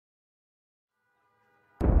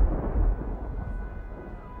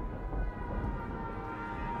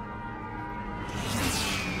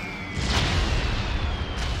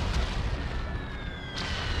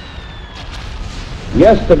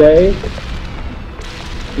Yesterday,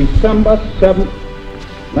 December 7th,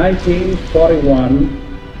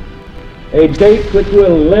 1941, a date which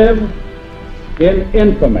will live in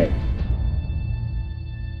infamy.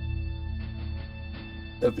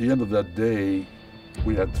 At the end of that day,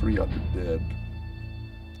 we had 300 dead.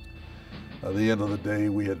 At the end of the day,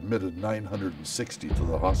 we admitted 960 to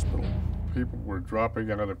the hospital. People were dropping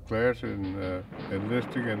out of class and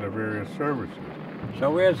enlisting in the various services.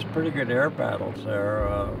 So we had some pretty good air battles there.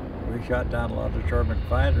 We shot down a lot of German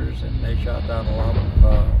fighters, and they shot down a lot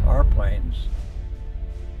of our planes.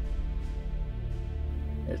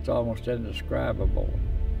 It's almost indescribable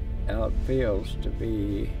how it feels to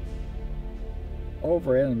be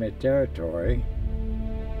over enemy territory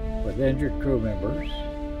with injured crew members,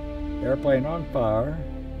 airplane on fire,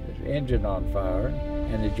 the engine on fire,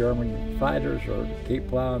 and the German fighters are keep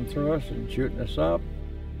plowing through us and shooting us up.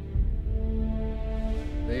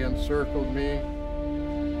 They encircled me,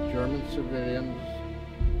 German civilians.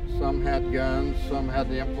 Some had guns, some had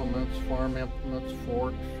the implements, farm implements,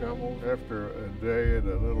 forks, shovels. After a day in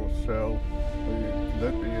a little cell, they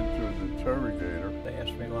let me into an interrogator. They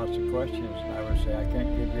asked me lots of questions, and I would say, I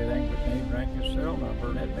can't give you anything but name, rank, and cell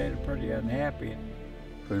number, and it made it pretty unhappy.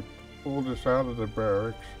 They pulled us out of the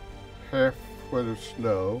barracks, half full of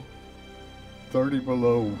snow, 30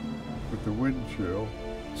 below with the wind chill.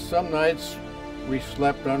 Some nights we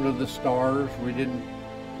slept under the stars. We didn't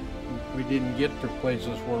get to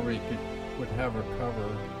places where we would have a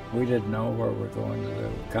cover. We didn't know where we're going to the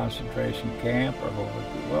concentration camp or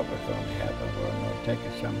what was going to happen. Whether they would take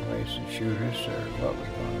us someplace and shoot us, or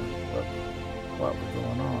what was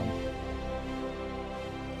going on.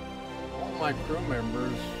 All my crew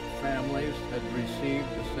members' families had received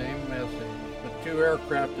the same message. The two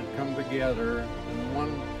aircraft had come together, and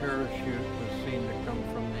one parachute was seen to come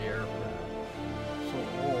from the aircraft. So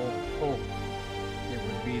all hoped it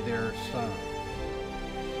would be their son.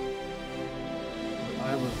 But I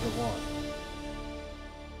was the one.